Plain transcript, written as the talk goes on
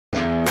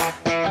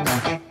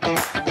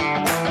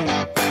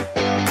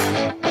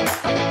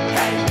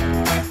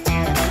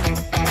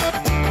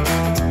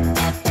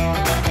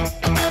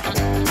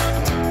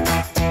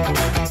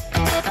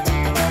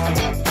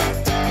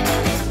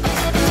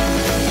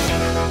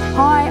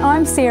Hi,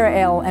 I'm Sarah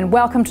L and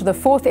welcome to the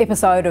 4th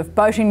episode of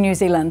Boating New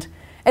Zealand.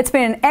 It's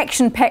been an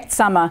action-packed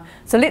summer,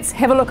 so let's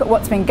have a look at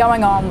what's been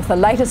going on with the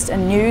latest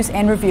in news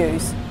and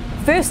reviews.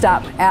 First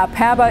up, our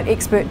powerboat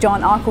expert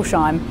John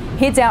Eichelscheim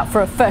heads out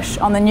for a fish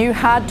on the new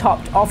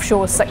hard-topped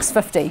offshore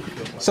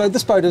 650. So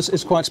this boat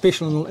is quite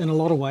special in a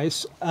lot of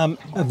ways. A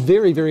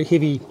very, very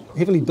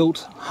heavily built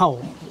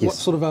hull. Yes. What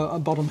sort of a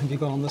bottom have you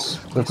got on this?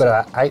 We've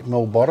got an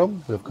 8mm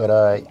bottom, we've got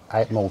a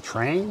 8mm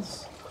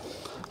trans,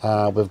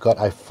 we've got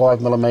a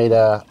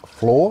 5mm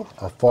floor,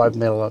 a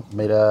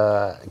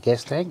 5mm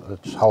gas tank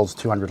which holds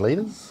 200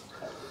 litres,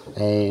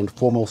 and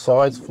 4mm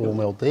sides,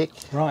 4mm deck.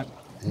 Right.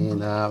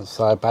 And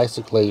so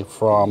basically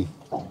from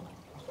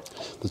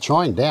the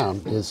chine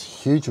down, there's a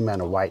huge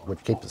amount of weight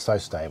which keeps it so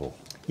stable.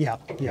 Yeah.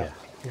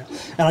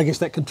 And I guess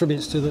that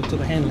contributes to the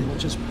handling,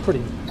 which is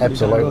pretty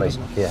Absolutely, good,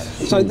 isn't it? yeah.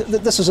 So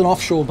this is an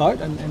offshore boat,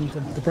 and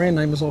the brand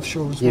name is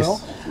offshore as Yes.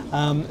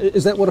 well.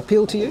 Is that what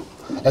appealed to you?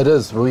 It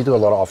is. We do a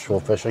lot of offshore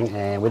fishing,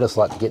 and we just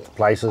like to get to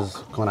places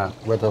kind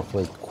of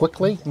relatively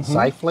quickly,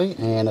 safely,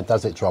 and it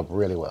does that job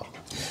really well.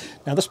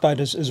 Now this boat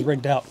is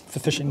rigged out for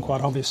fishing,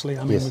 quite obviously.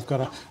 I mean, Yes. we've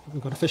got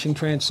a fishing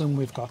transom.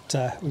 We've got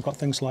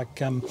things like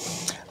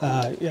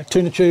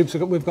tuna tubes.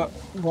 We've got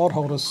rod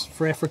holders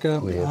for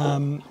Africa.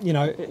 You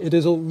know, it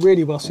is all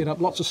really well set up.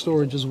 Lots of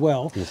storage as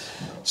well. Yes.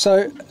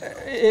 So,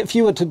 if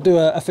you were to do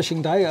a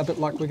fishing day, a bit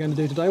like we're going to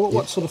do today,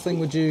 what sort of thing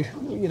would you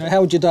know?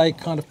 How would your day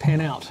kind of pan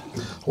out?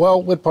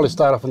 Well, we'd probably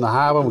start off in the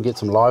harbour. We'll get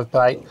some live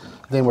bait.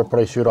 Then we'll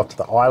probably shoot off to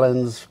the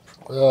islands.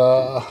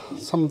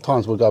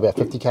 Sometimes we'll go about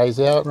 50 k's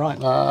out,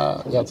 Right.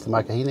 Out to the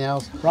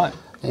Makahinaus, Right.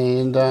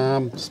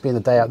 and spend the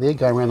day out there,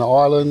 going around the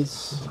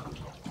islands,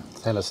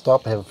 have a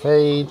stop, have a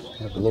feed,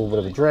 have a little bit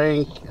of a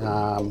drink,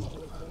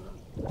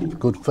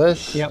 good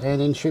fish, Yep. and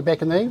then shoot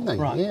back in the evening.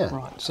 Right, Yeah.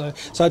 right. So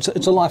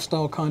it's a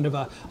lifestyle kind of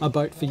a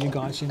boat for you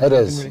guys. You know, It you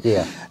is, can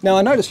yeah. Now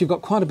I noticed you've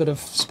got quite a bit of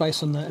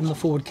space in the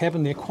forward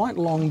cabin there, quite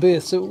long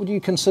berths. So would you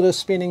consider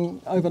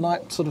spending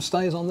overnight sort of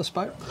stays on this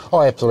boat?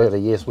 Oh, absolutely,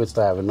 yes. We'd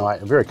stay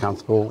overnight. Very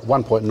comfortable.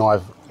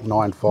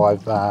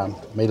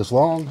 1.95 metres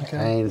long,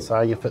 Okay. and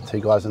so you fit 2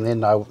 guys in there,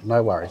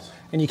 no worries.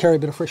 And you carry a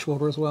bit of fresh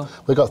water as well.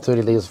 We've got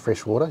 30 litres of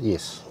fresh water,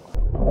 yes.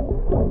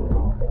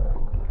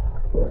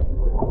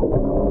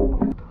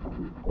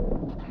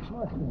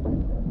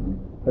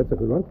 That's a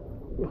good one.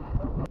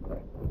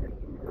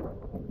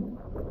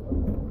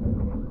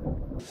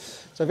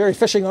 So very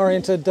fishing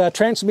oriented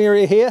transom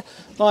area here.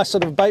 Nice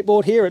sort of bait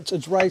board here.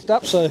 It's raised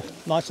up, so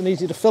nice and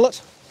easy to fill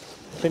it.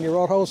 Plenty of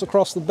rod holes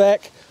across the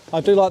back. I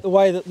do like the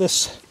way that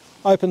this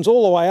opens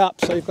all the way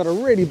up, so you've got a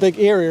really big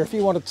area. If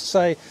you wanted to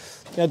say,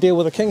 deal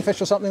with a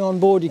kingfish or something on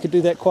board, you could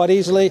do that quite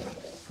easily.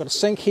 You've got a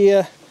sink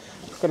here,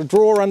 you've got a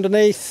drawer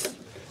underneath.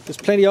 There's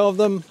plenty of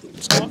them.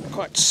 It's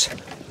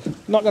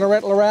not going to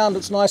rattle around.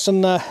 It's nice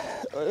and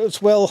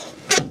it's well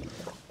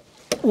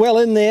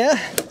in there.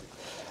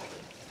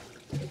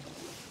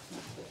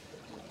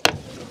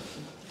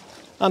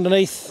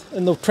 Underneath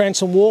in the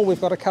transom wall we've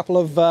got a couple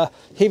of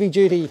heavy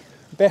duty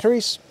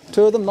batteries,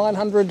 2 of them,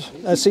 900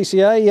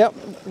 CCA, yep,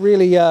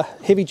 really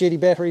heavy duty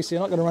batteries, so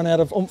you're not going to run out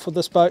of oomph with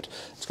this boat.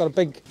 It's got a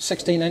big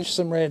 16-inch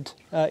Simrad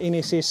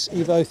NSS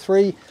Evo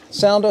 3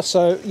 sounder,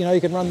 so you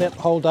can run that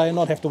the whole day and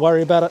not have to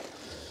worry about it.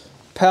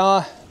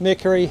 Power,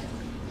 Mercury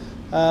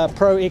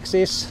Pro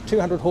XS,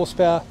 200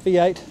 horsepower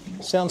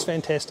V8, sounds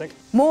fantastic.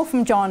 More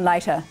from John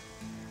later.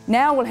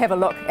 Now we'll have a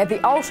look at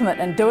the ultimate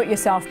in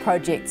do-it-yourself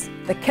projects,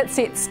 the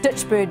Kitset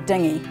Stitchbird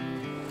dinghy.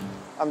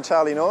 I'm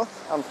Charlie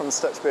North, I'm from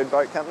Stitchbird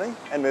Boat Company,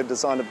 and we've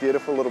designed a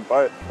beautiful little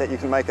boat that you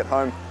can make at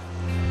home.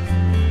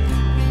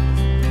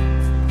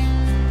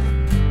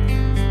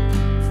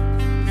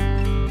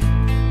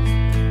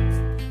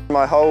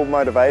 My whole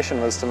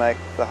motivation was to make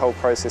the whole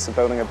process of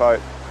building a boat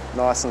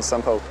nice and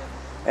simple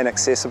and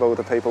accessible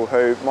to people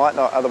who might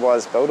not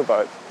otherwise build a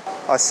boat.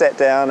 I sat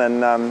down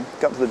and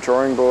got to the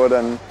drawing board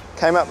and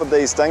came up with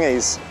these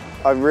dinghies.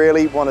 I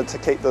really wanted to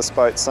keep this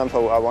boat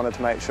simple. I wanted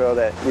to make sure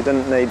that you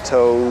didn't need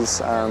tools,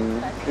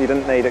 you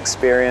didn't need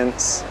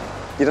experience,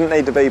 you didn't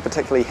need to be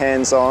particularly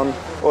hands-on.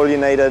 All you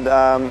needed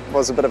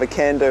was a bit of a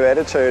can-do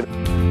attitude.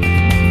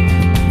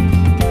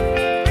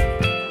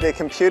 They're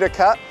computer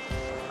cut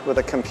with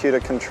a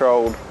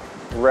computer-controlled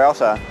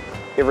router.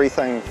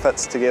 Everything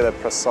fits together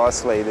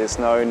precisely. There's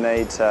no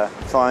need to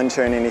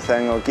fine-tune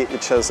anything or get your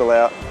chisel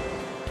out.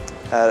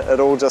 It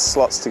all just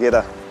slots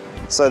together.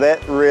 So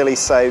that really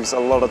saves a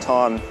lot of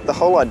time. The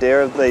whole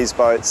idea of these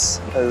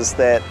boats is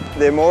that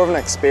they're more of an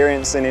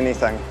experience than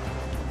anything.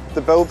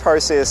 The build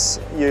process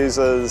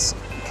uses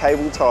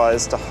cable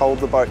ties to hold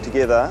the boat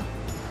together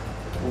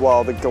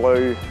while the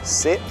glue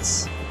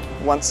sets.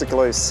 Once the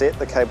glue's set,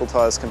 the cable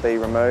ties can be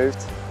removed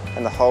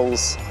and the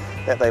holes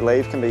that they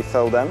leave can be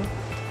filled in.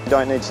 You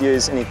don't need to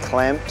use any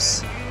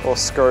clamps or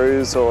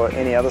screws or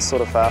any other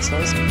sort of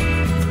fasteners.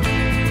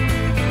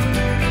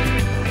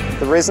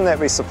 The resin that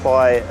we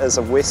supply is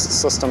a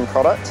West System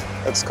product.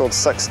 It's called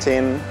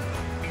 610.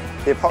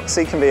 The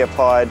epoxy can be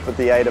applied with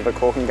the aid of a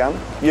caulking gun.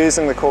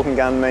 Using the caulking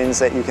gun means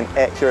that you can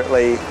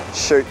accurately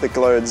shoot the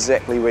glue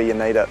exactly where you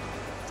need it.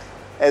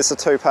 As the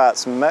two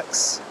parts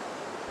mix,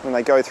 When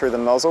they go through the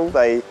nozzle,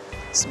 they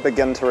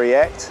begin to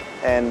react,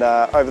 and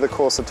over the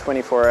course of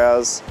 24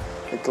 hours,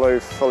 the glue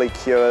fully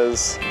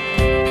cures.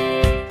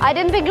 I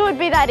didn't think it would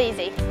be that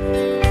easy.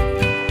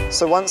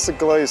 So once the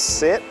glue's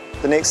set,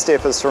 the next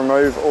step is to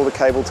remove all the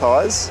cable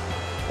ties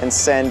and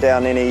sand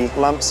down any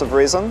lumps of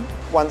resin.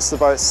 Once the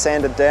boat's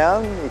sanded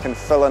down, you can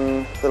fill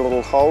in the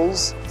little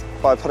holes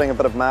by putting a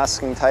bit of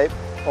masking tape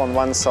on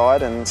one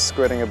side and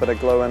squirting a bit of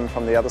glue in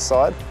from the other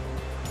side.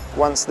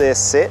 Once they're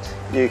set,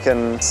 you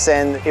can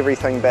sand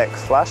everything back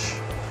flush.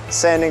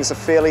 Sanding's a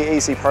fairly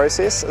easy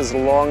process as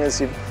long as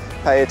you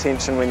pay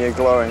attention when you're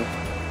gluing.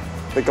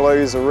 The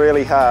glues are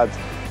really hard.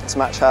 It's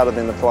much harder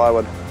than the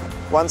plywood.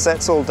 Once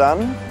that's all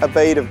done, a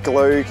bead of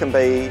glue can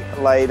be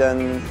laid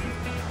in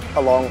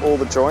along all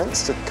the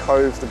joints to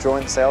cove the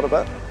joints out a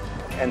bit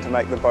and to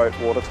make the boat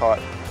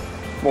watertight.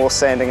 More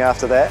sanding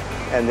after that,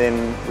 and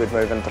then we'd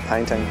move into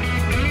painting.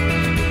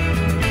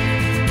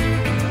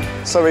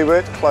 So we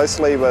worked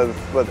closely with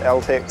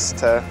Altex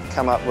to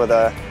come up with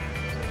a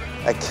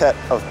kit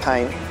of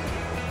paint,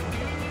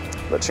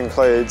 which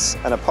includes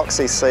an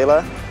epoxy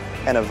sealer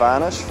and a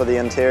varnish for the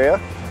interior,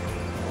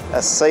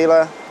 a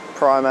sealer,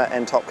 primer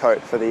and top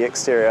coat for the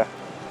exterior.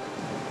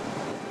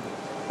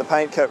 The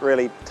paint kit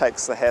really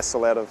takes the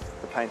hassle out of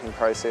the painting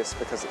process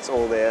because it's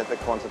all there, the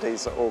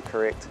quantities are all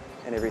correct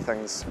and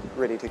everything's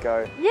ready to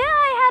go. Yeah,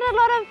 I had a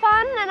lot of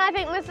fun and I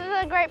think this is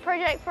a great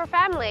project for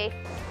family.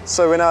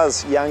 So when I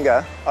was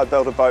younger, I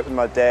built a boat with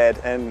my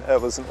dad and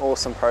it was an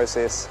awesome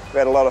process. We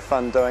had a lot of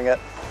fun doing it.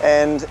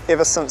 And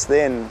ever since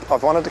then,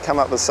 I've wanted to come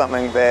up with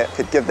something that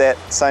could give that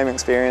same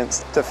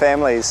experience to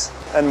families.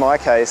 In my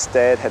case,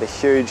 Dad had a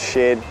huge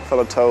shed full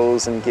of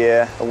tools and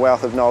gear, a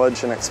wealth of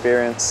knowledge and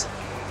experience.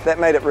 That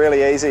made it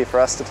really easy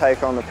for us to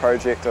take on the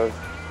project of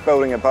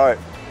building a boat.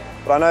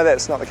 But I know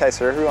that's not the case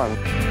for everyone.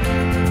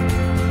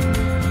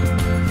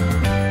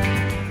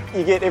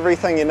 You get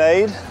everything you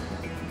need.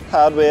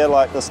 Hardware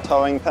like this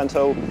towing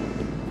pintle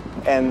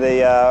and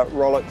the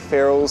Rollock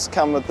ferrules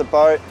come with the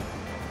boat.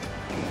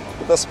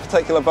 This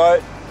particular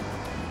boat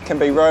can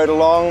be rowed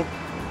along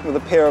with a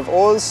pair of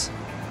oars,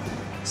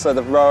 so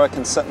the rower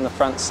can sit in the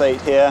front seat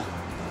here.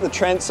 The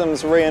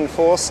transom's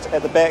reinforced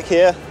at the back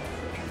here,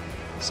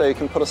 so you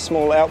can put a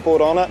small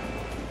outboard on it.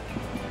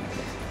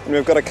 And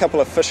we've got a couple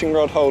of fishing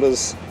rod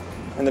holders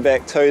in the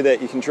back too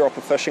that you can drop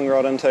a fishing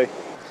rod into.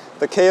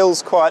 The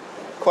keel's quite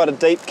a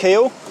deep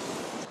keel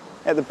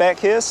at the back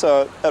here,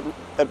 so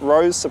it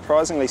rows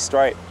surprisingly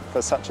straight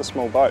for such a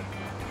small boat.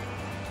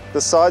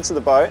 The sides of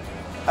the boat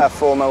are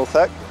 4 mil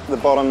thick, the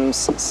bottom's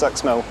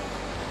 6 mil.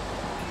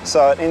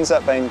 So it ends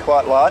up being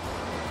quite light.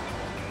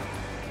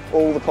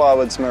 All the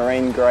plywood's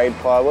marine grade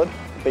plywood,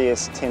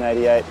 BS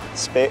 1088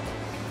 spec.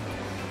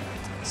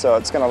 So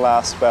it's going to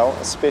last well,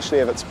 especially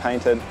if it's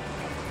painted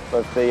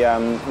with the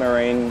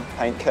marine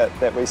paint kit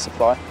that we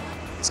supply.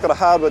 It's got a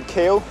hardwood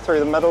keel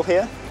through the middle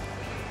here,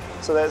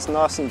 so that's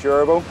nice and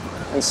durable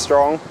and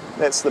strong.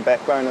 That's the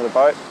backbone of the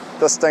boat.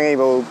 This dinghy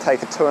will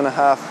take a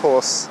 2.5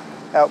 horse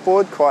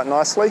outboard quite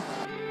nicely.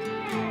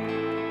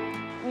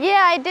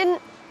 Yeah, I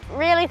didn't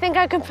really think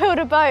I could build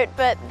a boat,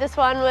 but this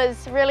one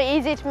was really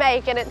easy to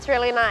make and it's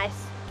really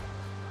nice.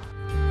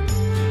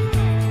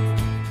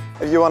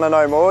 If you want to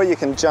know more, you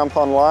can jump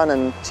online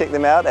and check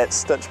them out at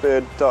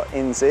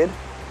stitchbird.nz.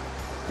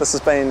 This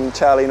has been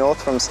Charlie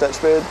North from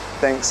Stitchbird.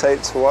 Thanks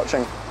heaps for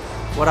watching.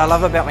 What I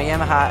love about my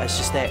Yamaha is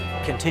just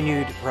that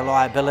continued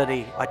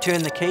reliability. I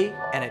turn the key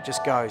and it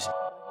just goes.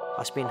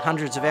 I spend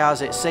hundreds of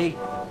hours at sea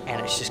and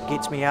it just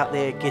gets me out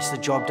there, gets the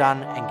job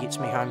done and gets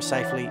me home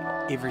safely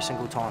every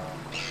single time.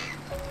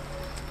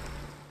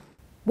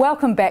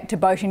 Welcome back to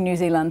Boating New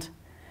Zealand.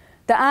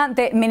 There aren't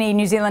that many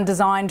New Zealand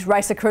designed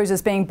racer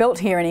cruisers being built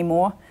here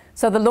anymore,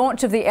 so the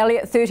launch of the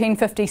Elliott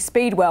 1350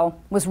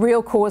 Speedwell was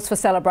real cause for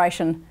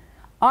celebration.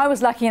 I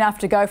was lucky enough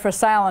to go for a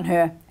sail on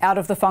her out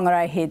of the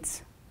Whangarei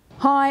Heads.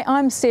 Hi,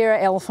 I'm Sarah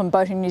L from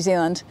Boating New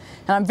Zealand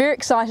and I'm very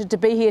excited to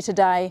be here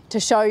today to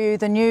show you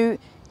the new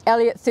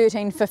Elliott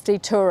 1350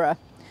 Tourer.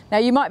 Now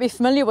you might be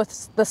familiar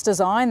with this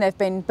design, they've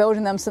been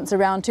building them since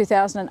around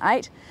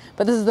 2008,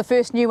 but this is the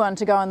first new one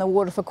to go in the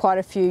water for quite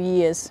a few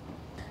years.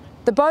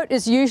 The boat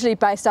is usually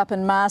based up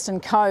in Marsden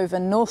Cove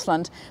in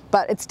Northland,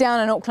 but it's down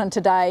in Auckland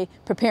today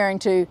preparing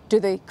to do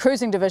the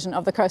cruising division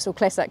of the Coastal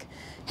Classic.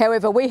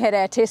 However, we had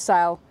our test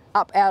sail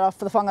up out off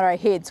the Whangarei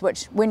Heads,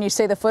 which when you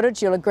see the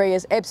footage you'll agree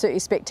is absolutely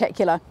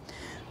spectacular.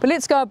 But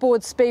let's go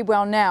aboard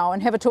Speedwell now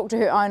and have a talk to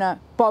her owner,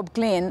 Bob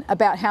Glenn,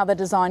 about how the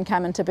design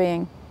came into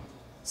being.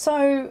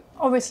 So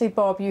obviously,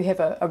 Bob, you have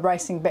a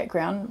racing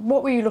background.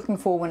 What were you looking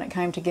for when it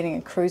came to getting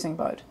a cruising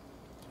boat?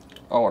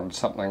 I wanted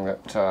something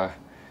that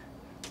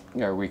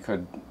we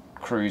could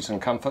cruise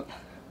in comfort,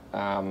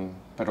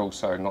 but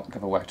also not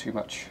give away too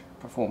much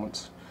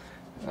performance,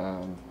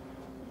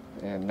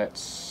 and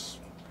that's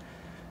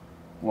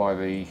why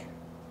the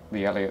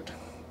Elliott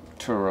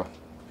Tourer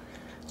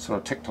sort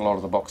of ticked a lot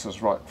of the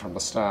boxes right from the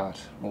start.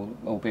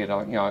 Albeit,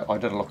 I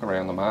did a look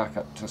around the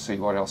market to see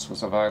what else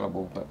was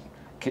available, but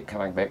kept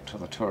coming back to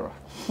the Tourer.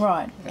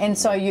 Right, and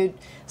so you'd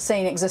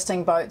seen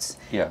existing boats.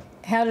 Yeah.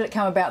 How did it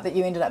come about that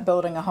you ended up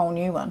building a whole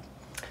new one?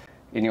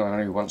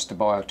 anyone who wants to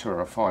buy a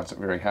Tura finds it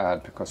very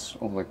hard because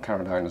all the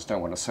current owners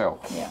don't want to sell.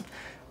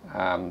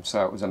 Yeah.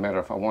 So it was a matter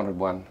if I wanted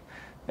one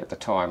at the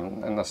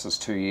time, and this is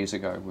 2 years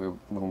ago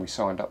when we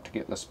signed up to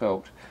get this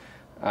built,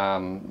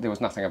 there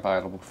was nothing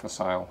available for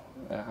sale.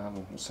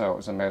 So it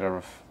was a matter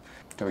of,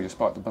 do we just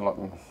bite the bullet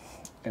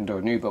and do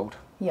a new build?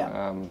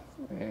 Yeah.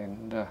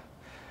 And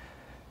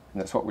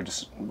that's what we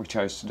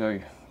chose to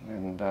do.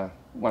 And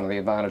one of the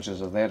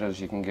advantages of that is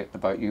you can get the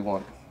boat you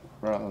want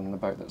rather than the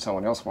boat that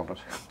someone else wanted.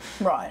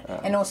 Right.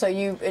 And also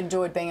you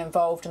enjoyed being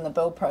involved in the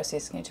build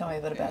process. Can you tell me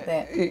a bit about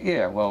that?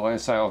 Yeah, well, I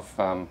say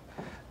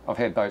I've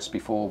had boats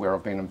before where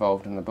I've been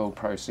involved in the build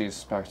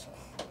process, both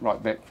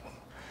right back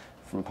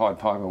from Pied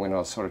Piper when I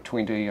was sort of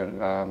 20,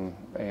 and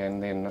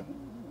then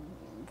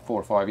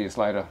 4 or 5 years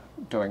later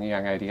doing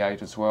Young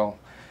 88 as well.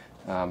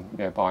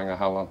 Buying a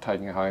hull and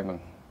taking it home and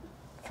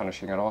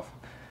finishing it off.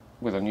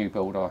 With a new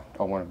build,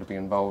 I wanted to be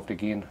involved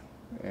again,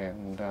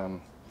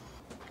 and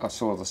I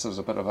saw this as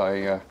a bit of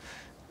a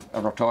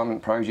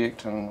retirement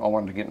project, and I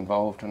wanted to get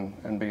involved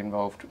and be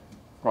involved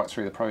right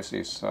through the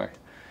process. So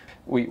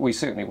we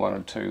certainly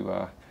wanted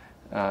to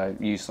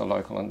use the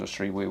local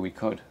industry where we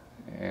could,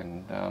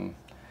 and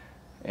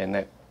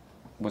that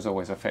was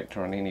always a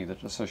factor in any of the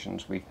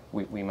decisions we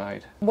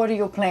made. What are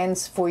your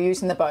plans for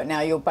using the boat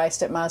now? You're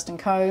based at Marsden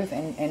Cove,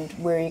 and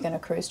where are you going to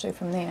cruise to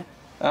from there?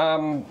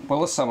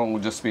 Well, this summer will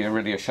just be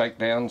really a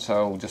shakedown,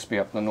 so we'll just be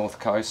up the north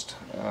coast.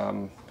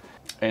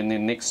 And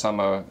then next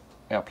summer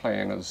our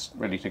plan is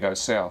really to go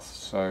south,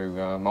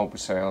 so Marlborough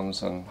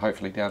Sounds and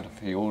hopefully down to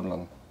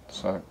Fiordland.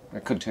 So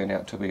it could turn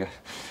out to be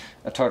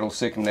a total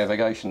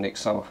circumnavigation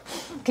next summer.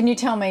 Can you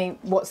tell me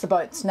what the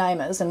boat's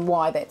name is and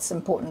why that's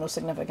important or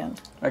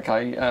significant?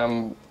 Okay,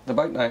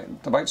 the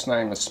boat's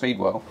name is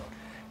Speedwell,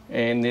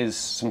 and there's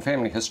some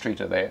family history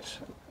to that.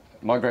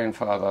 My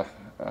grandfather,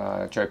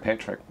 Joe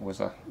Patrick,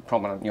 was a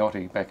prominent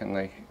yachty back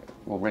in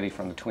already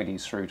from the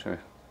 20s through to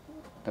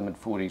the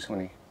mid-40s when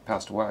he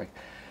passed away.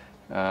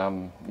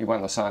 He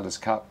won the Sanders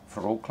Cup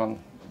for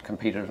Auckland,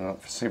 competed in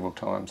it for several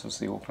times as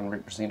the Auckland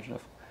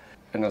representative.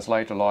 In his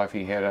later life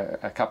he had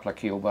a couple of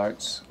keel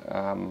boats.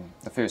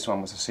 The first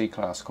one was a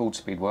C-class called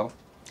Speedwell,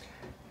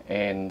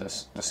 and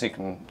the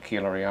second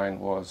keeler he owned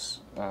was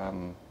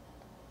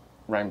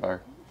Rainbow,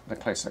 the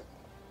classic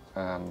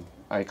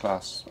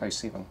A-class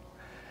A7.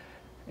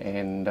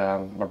 And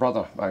my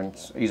brother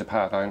he's a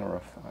part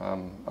owner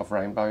of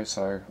Rainbow,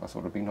 so I thought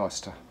it'd be nice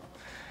to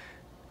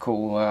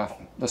call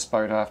this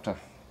boat after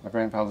my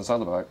grandfather's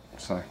other boat,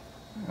 so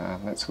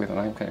that's where the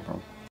name came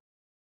from.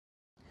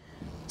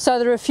 So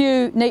there are a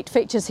few neat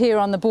features here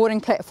on the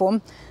boarding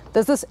platform.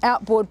 There's this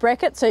outboard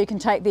bracket, so you can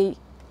take the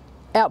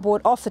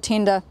outboard off the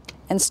tender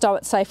and stow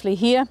it safely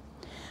here.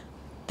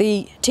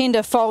 The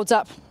tender folds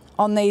up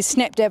on these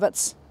snap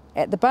davits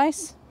at the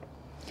base,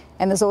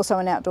 and there's also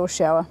an outdoor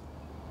shower.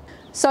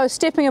 So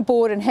stepping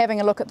aboard and having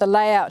a look at the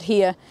layout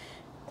here,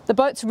 the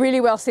boat's really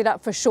well set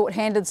up for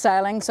short-handed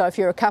sailing, so if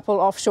you're a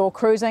couple offshore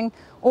cruising,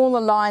 all the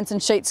lines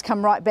and sheets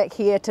come right back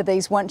here to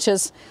these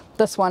winches.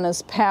 This one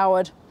is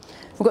powered.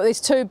 We've got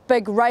these two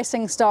big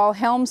racing style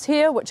helms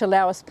here which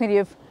allow us plenty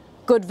of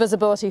good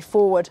visibility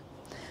forward.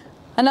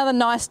 Another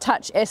nice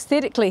touch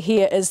aesthetically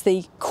here is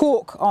the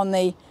cork on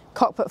the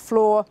cockpit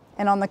floor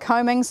and on the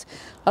coamings,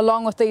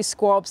 along with these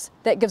squabs.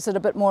 That gives it a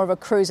bit more of a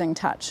cruising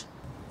touch.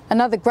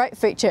 Another great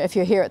feature if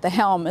you're here at the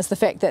helm is the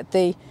fact that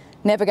the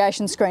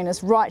navigation screen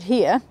is right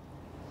here,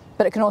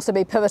 but it can also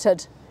be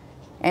pivoted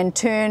and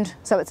turned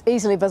so it's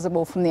easily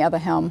visible from the other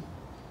helm.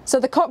 So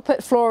the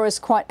cockpit floor is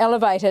quite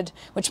elevated,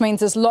 which means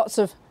there's lots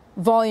of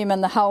volume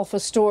in the hull for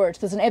storage.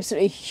 There's an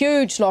absolutely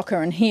huge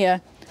locker in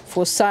here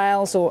for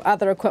sails or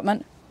other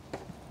equipment.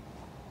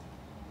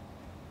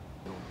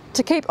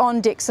 To keep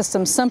on-deck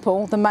systems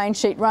simple, the main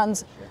sheet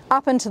runs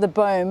up into the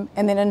boom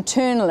and then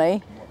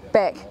internally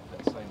back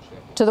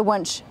to the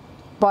winch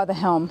by the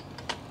helm.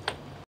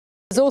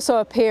 There's also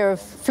a pair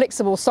of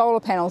flexible solar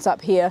panels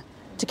up here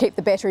to keep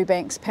the battery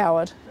banks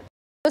powered.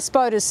 This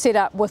boat is set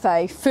up with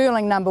a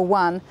furling number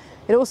 1.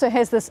 It also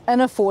has this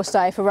inner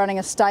forestay for running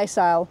a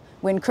staysail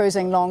when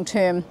cruising long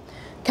term.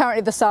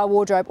 Currently the sail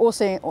wardrobe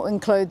also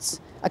includes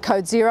a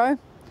Code Zero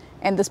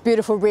and this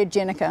beautiful red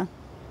Jenica.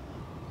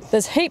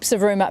 There's heaps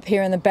of room up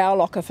here in the bow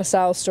locker for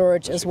sail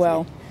storage as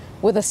well,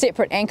 with a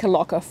separate anchor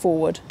locker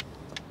forward.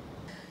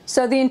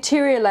 So the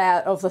interior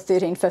layout of the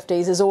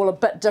 1350s is all a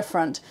bit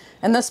different.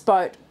 In this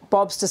boat,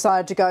 Bob's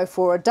decided to go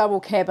for a double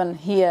cabin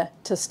here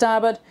to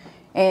starboard,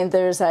 and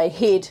there's a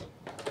head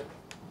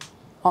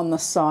on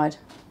this side.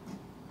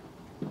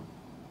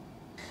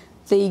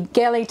 The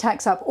galley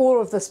takes up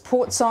all of this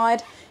port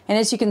side, and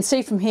as you can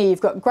see from here,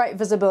 you've got great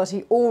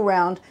visibility all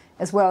round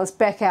as well as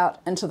back out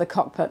into the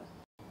cockpit.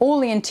 All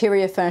the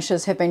interior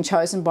finishes have been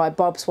chosen by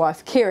Bob's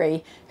wife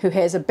Kerry, who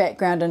has a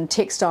background in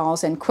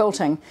textiles and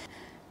quilting,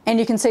 and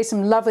you can see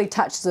some lovely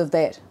touches of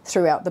that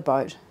throughout the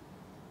boat.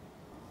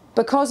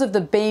 Because of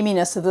the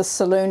beaminess of this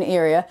saloon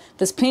area,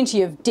 there's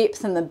plenty of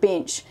depth in the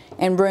bench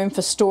and room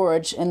for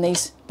storage in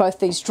both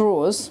these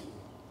drawers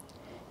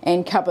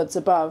and cupboards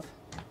above.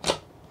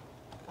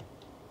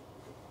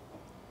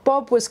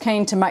 Bob was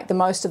keen to make the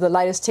most of the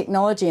latest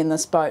technology in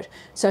this boat,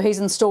 so he's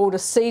installed a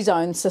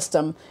C-zone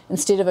system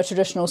instead of a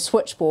traditional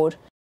switchboard.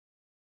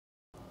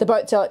 The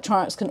boat's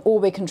electronics can all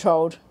be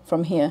controlled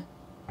from here.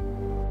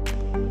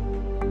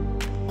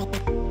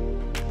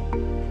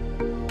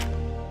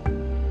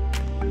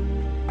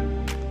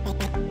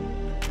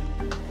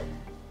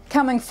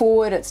 Coming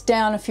forward, it's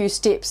down a few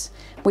steps.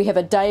 We have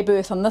a day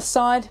berth on this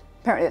side.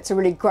 Apparently it's a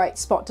really great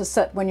spot to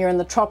sit when you're in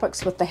the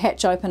tropics with the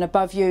hatch open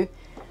above you.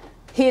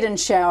 Head and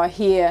shower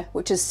here,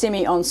 which is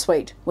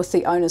semi-ensuite with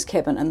the owner's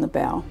cabin in the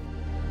bow.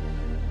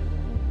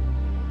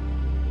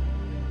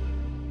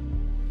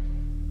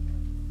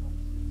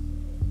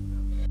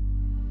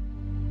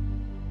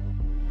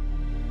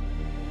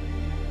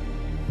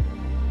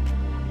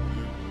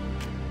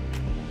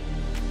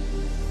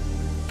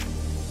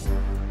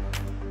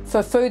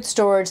 For food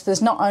storage,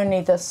 there's not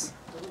only this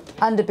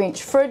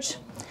underbench fridge,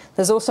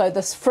 there's also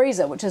this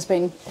freezer which has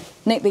been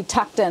neatly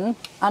tucked in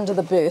under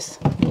the berth.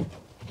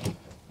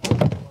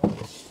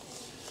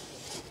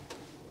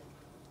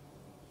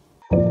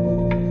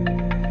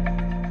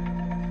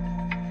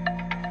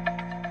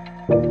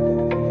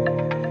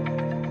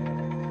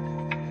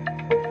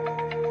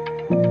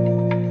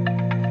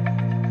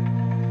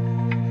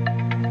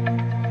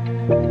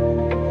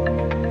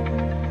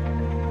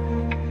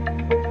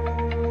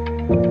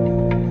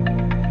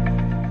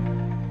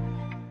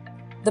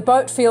 The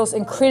boat feels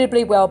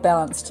incredibly well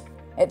balanced.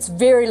 It's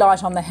very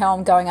light on the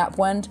helm going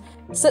upwind,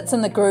 sits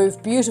in the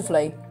groove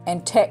beautifully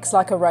and tacks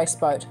like a race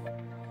boat.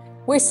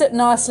 We sit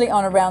nicely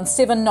on around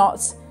 7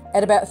 knots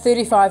at about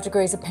 35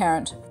 degrees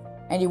apparent,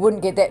 and you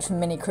wouldn't get that from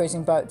many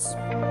cruising boats.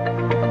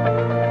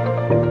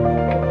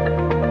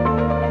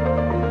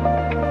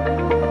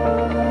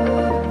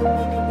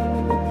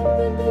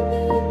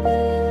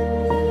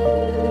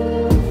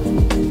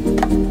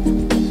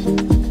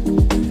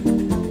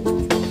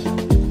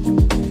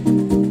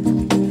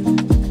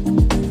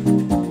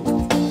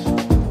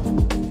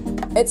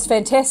 It's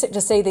fantastic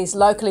to see these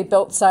locally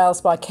built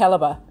sails by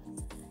Calibre.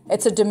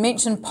 It's a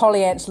Dimension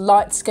Polyant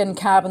light skin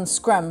carbon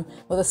scrim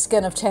with a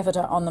skin of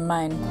taffeta on the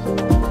main.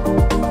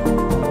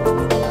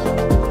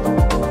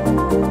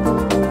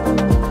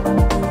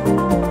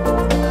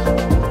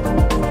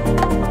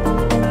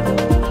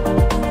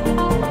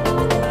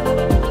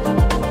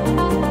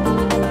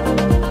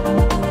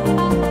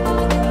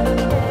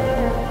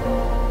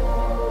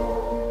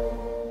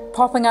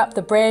 Popping up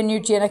the brand new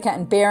Jenica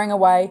and bearing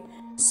away,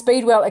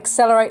 Speedwell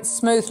accelerates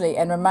smoothly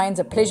and remains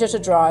a pleasure to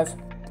drive.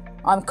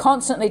 I'm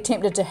constantly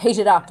tempted to heat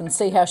it up and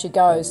see how she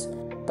goes,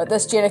 but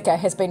this Jenica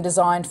has been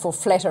designed for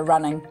flatter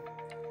running.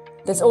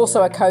 There's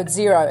also a code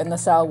 0 in the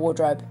sail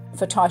wardrobe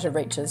for tighter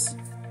reaches.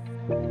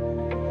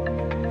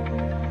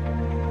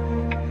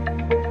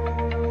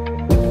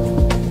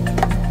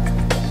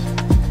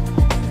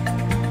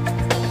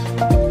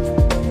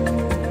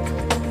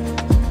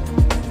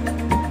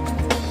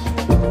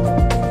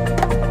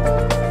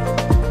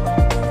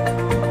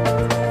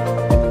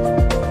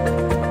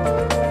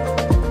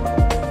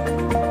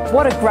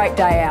 What a great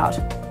day out.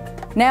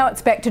 Now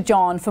it's back to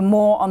John for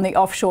more on the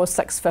Offshore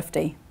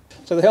 650.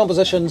 So the helm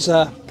position's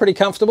pretty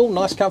comfortable,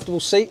 nice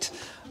comfortable seat.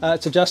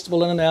 It's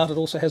adjustable in and out. It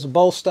also has a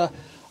bolster.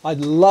 I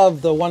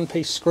love the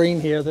one-piece screen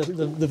here.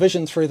 The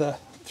vision through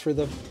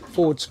the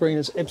forward screen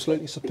is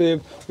absolutely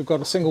superb. We've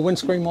got a single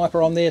windscreen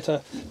wiper on there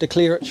to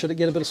declare it should it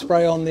get a bit of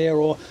spray on there,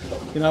 or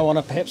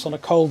perhaps on a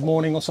cold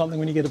morning or something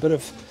when you get a bit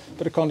of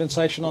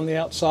condensation on the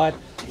outside.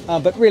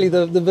 But really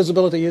the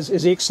visibility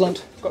is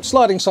excellent. We've got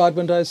sliding side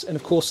windows, and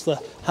of course the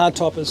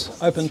hardtop is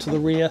open to the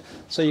rear,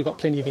 so you've got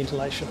plenty of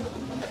ventilation.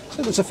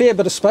 So there's a fair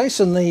bit of space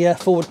in the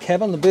forward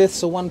cabin. The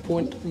berths are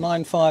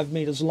 1.95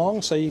 metres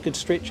long, so you could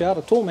stretch out.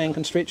 A tall man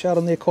can stretch out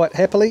in there quite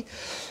happily.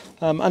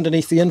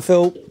 Underneath the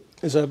infill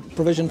is a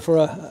provision for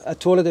a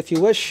toilet if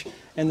you wish,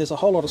 and there's a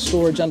whole lot of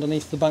storage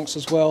underneath the bunks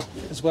as well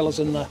as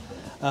in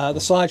the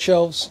side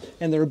shelves,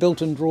 and there are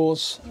built-in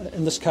drawers.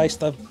 In this case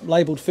they've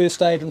labelled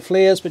first aid and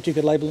flares, but you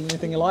could label them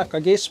anything you like, I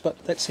guess,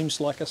 but that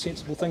seems like a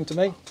sensible thing to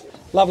me.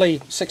 Lovely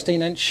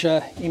 16-inch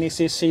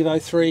NSS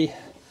Sevo 3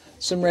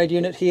 Simrad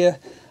unit here.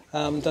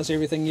 Does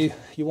everything you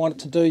want it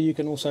to do. You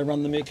can also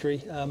run the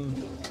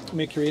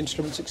mercury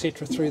instruments,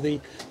 etc. through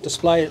the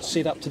display. It's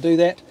set up to do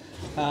that.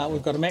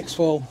 We've got a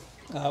Maxwell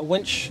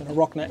winch and a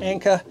Rockner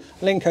anchor,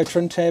 Lenco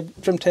trim tab,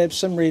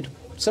 Simrad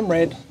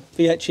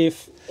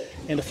VHF,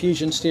 and a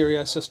Fusion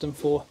stereo system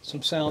for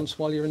some sounds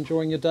while you're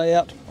enjoying your day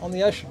out on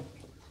the ocean.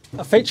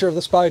 A feature of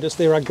this boat is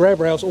there are grab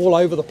rails all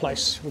over the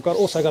place. We've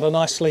also got a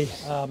nicely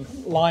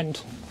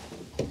lined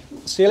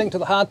ceiling to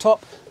the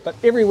hardtop, but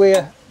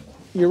everywhere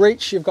you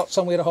reach you've got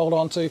somewhere to hold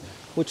on to,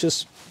 which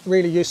is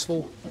really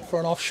useful for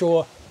an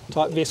offshore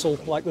type vessel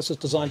like this is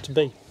designed to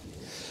be.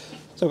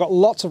 So we've got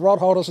lots of rod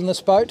holders in this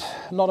boat,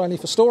 not only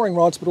for storing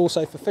rods but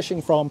also for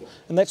fishing from,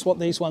 and that's what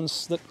these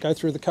ones that go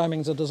through the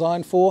coamings are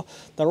designed for.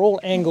 They're all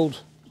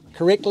angled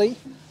correctly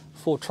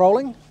for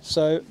trolling,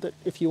 so that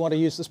if you want to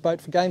use this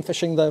boat for game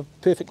fishing, they're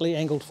perfectly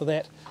angled for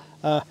that.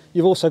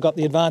 You've also got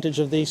the advantage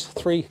of these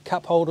 3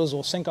 cup holders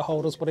or sinker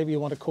holders, whatever you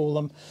want to call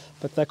them,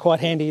 but they're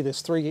quite handy.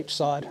 There's 3 each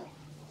side.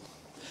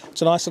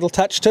 It's a nice little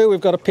touch too.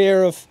 We've got a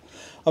pair of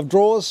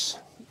drawers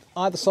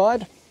either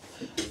side.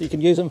 You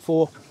can use them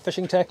for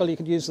fishing tackle, you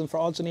can use them for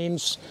odds and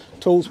ends,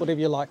 tools, whatever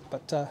you like,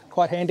 but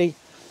quite handy,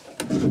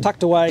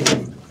 tucked away,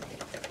 and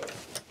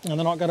they're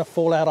not going to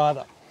fall out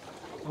either.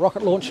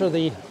 Rocket launcher,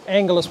 the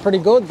angle is pretty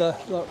good. The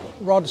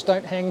rods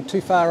don't hang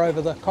too far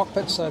over the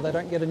cockpit, so they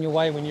don't get in your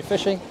way when you're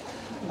fishing.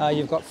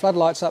 You've got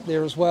floodlights up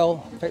there as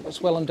well. In fact,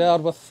 it's well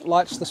endowed with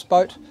lights, this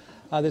boat.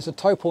 There's a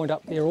tow point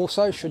up there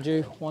also, should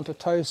you want to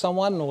tow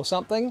someone or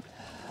something.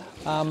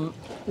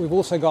 We've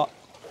also got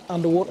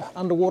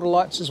underwater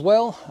lights as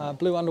well,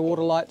 blue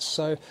underwater lights,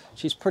 so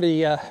she's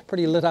pretty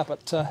lit up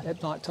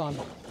at night time.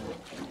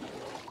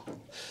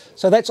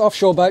 So that's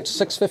Offshore Boats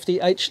 650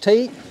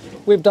 HT.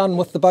 We've done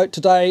with the boat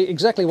today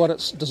exactly what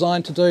it's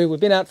designed to do. We've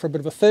been out for a bit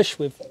of a fish,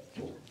 we've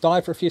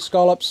dived for a few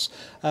scallops,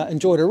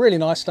 enjoyed a really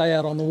nice day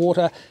out on the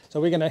water. So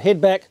we're going to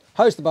head back,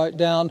 hose the boat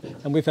down,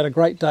 and we've had a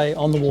great day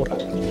on the water.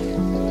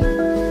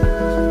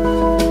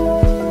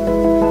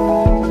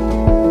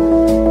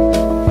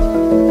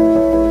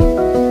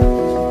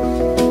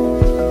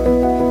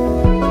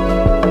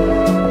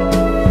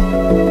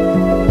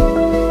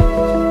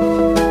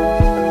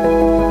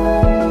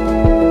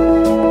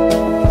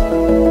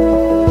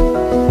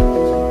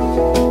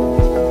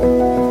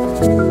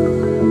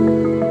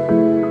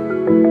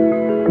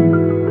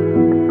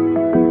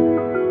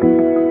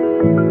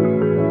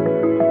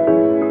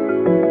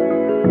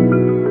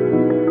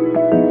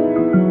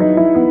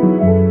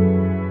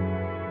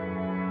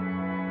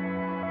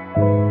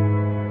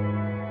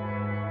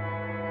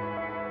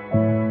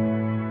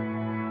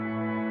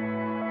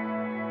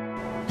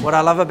 What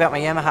I love about my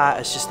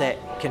Yamaha is just that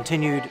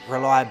continued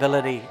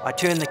reliability. I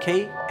turn the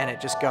key and it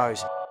just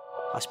goes.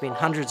 I spend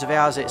hundreds of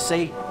hours at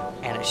sea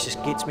and it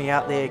just gets me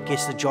out there,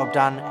 gets the job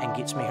done and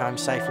gets me home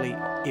safely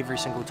every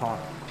single time.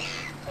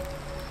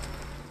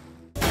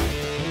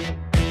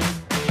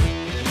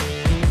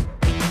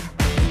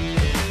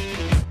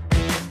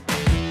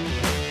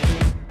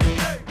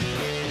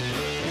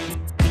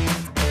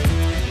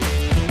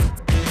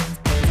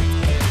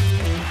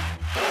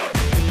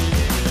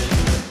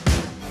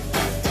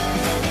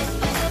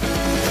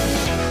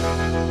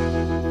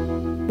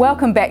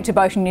 Welcome back to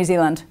Boating New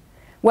Zealand.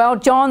 Well,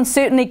 John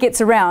certainly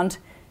gets around.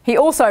 He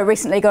also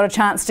recently got a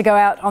chance to go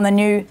out on the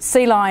new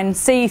Sealine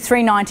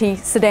C390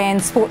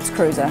 sedan sports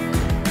cruiser.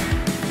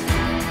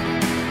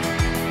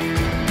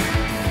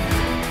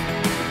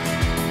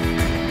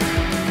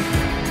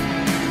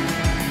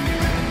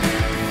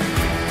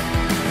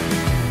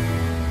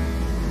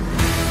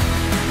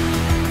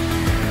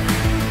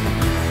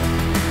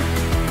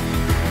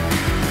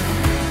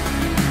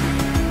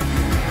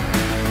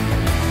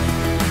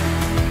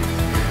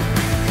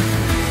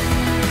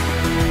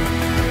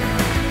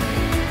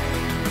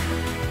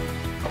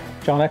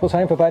 John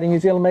Ecclesham for Boating New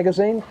Zealand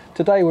magazine.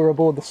 Today we're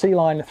aboard the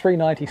Sealine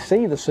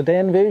 390C, the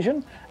sedan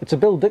version. It's a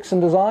Bill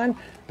Dixon design.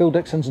 Bill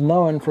Dixon's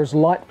known for his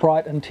light,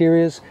 bright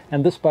interiors,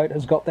 and this boat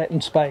has got that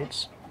in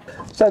spades.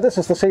 So this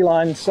is the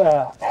Sealine's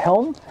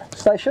helm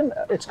station.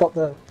 It's got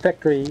the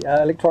factory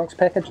electronics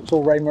package. It's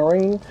all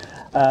Raymarine.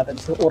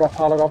 That's the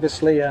autopilot,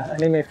 obviously, an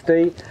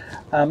MFD.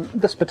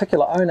 This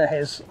particular owner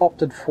has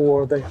opted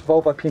for the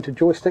Volvo Penta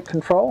joystick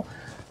control.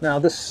 Now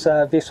this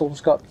vessel's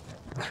got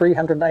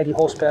 380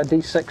 horsepower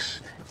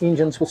D6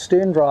 engines with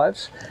stern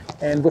drives,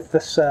 and with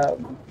this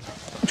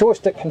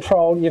joystick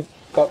control you've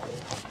got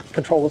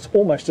control that's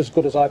almost as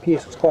good as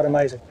IPS. It's quite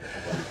amazing.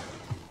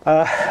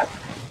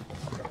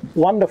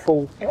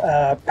 Wonderful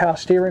power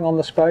steering on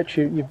this boat.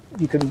 You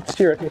can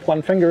steer it with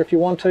one finger if you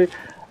want to.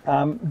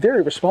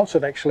 Very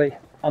responsive actually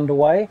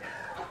underway.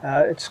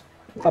 It's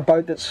a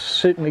boat that's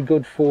certainly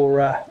good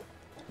for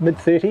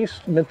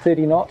mid-30s,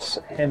 mid-30 knots,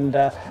 and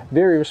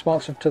very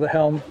responsive to the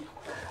helm.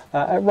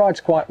 It rides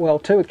quite well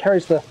too. It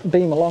carries the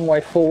beam a long way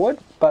forward,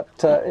 but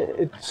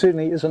it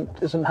certainly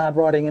isn't hard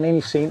riding in any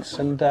sense.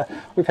 And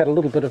we've had a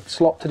little bit of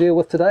slop to deal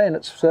with today, and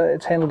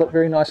it's handled it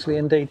very nicely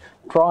indeed.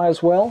 Dry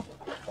as well.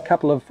 A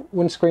couple of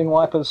windscreen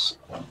wipers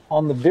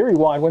on the very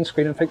wide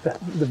windscreen. In fact,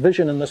 the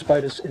vision in this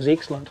boat is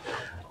excellent.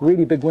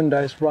 Really big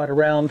windows right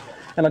around,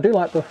 and I do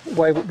like the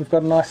way we've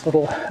got a nice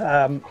little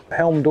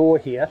helm door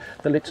here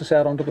that lets us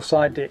out onto the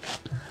side deck.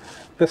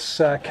 This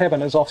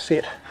cabin is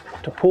offset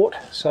to port,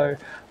 so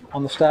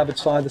on the starboard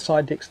side, the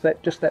side deck's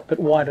just that bit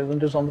wider than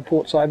it is on the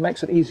port side.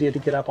 Makes it easier to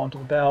get up onto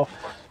the bow.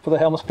 For the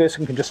helmless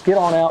person can just get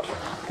on out,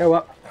 go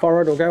up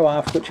forward or go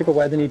aft, whichever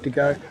way they need to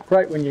go.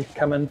 Great when you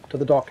come in to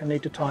the dock and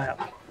need to tie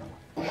up.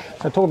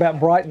 So talk about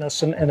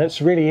brightness, and it's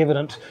really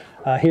evident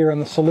here in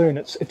the saloon.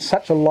 It's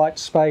such a light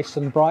space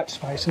and bright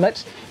space, and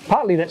that's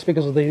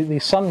because of the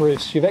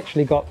sunroofs. You've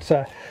actually got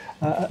a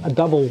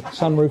double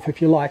sunroof,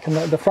 if you like, and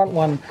the front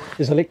one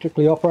is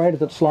electrically operated.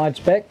 That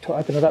slides back to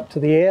open it up to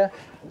the air,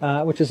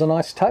 which is a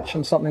nice touch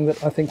and something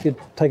that I think you'd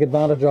take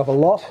advantage of a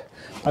lot.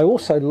 I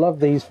also love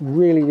these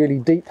really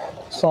deep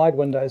side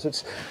windows.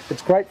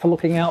 It's great for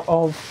looking out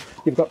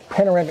of. You've got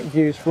panoramic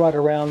views right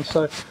around,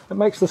 so it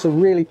makes this a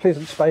really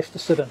pleasant space to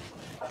sit in.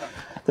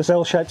 This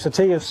L-shaped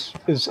settee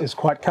is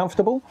quite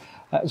comfortable.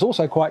 It's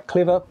also quite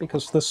clever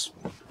because this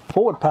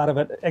forward part of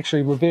it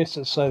actually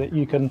reverses so that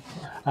you can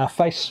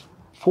face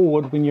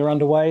forward when you're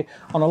underway.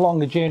 On a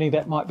longer journey,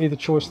 that might be the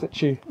choice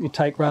that you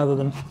take rather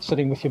than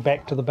sitting with your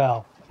back to the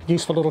bow.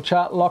 Useful little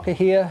chart locker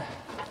here.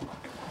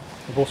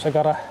 We've also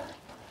got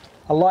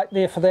a light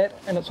there for that,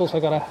 and it's also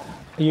got a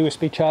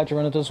USB charger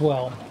in it as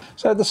well.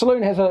 So the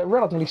saloon has a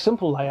relatively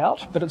simple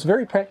layout, but it's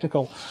very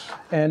practical,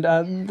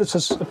 and this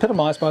is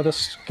epitomised by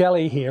this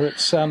galley here.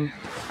 It's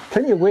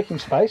plenty of working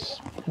space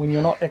when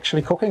you're not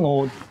actually cooking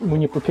or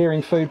when you're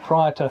preparing food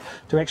prior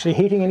to actually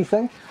heating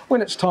anything.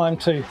 When it's time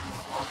to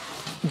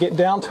get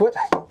down to it,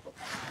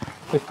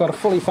 we've got a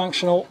fully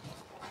functional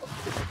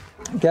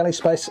galley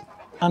space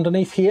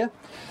underneath here.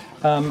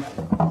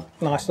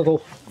 Nice little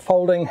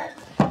folding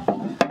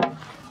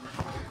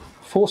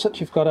faucet.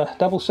 You've got a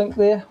double sink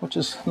there, which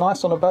is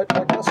nice on a boat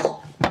like this.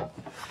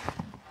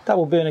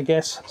 Double burner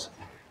gas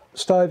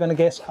stove and a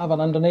gas oven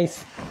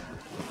underneath.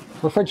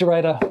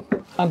 Refrigerator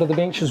under the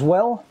bench as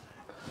well.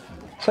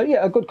 So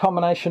yeah, a good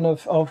combination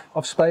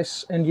of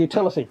space and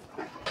utility.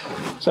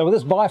 So with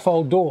this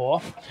bifold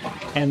door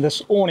and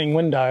this awning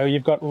window,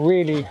 you've got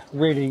really,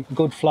 really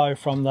good flow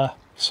from the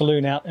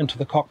saloon out into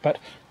the cockpit.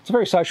 It's a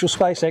very social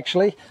space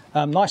actually.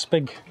 Nice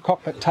big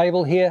cockpit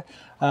table here.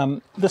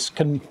 This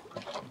can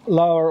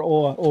lower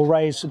or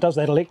raise, it does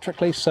that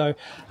electrically, so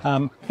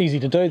easy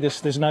to do.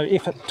 There's no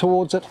effort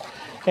towards it.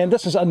 And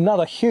this is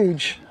another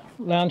huge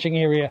lounging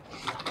area,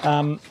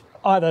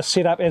 either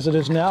set up as it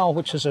is now,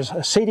 which is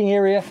a seating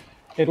area.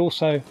 It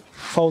also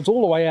folds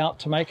all the way out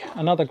to make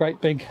another great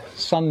big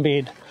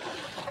sunbed.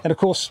 And of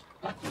course,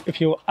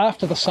 if you're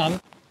after the sun,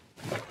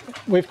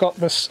 we've got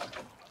this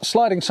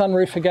sliding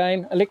sunroof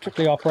again,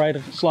 electrically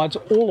operated. It slides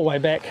all the way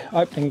back,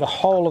 opening the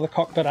whole of the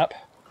cockpit up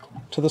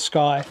to the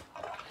sky.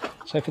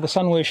 So for the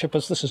sun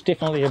worshippers, this is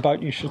definitely a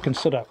boat you should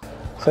consider.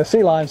 So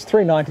Sea Lion's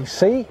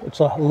 390C, it's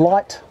a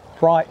light,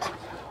 bright,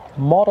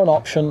 modern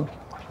option.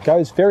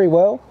 Goes very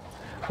well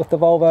with the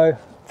Volvo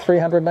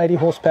 380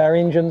 horsepower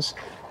engines.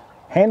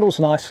 Handles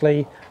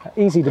nicely,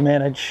 easy to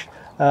manage.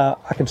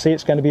 I can see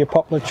it's going to be a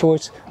popular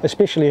choice,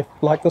 especially if,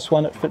 like this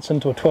one, it fits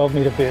into a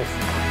 12-metre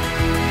berth.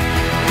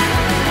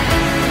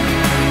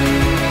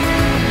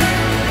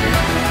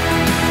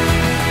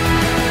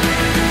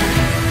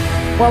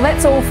 Well,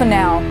 that's all for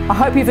now. I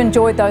hope you've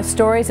enjoyed those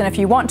stories, and if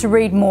you want to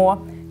read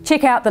more,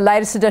 check out the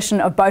latest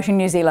edition of Boating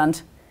New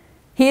Zealand.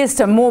 Here's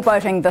to more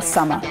boating this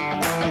summer.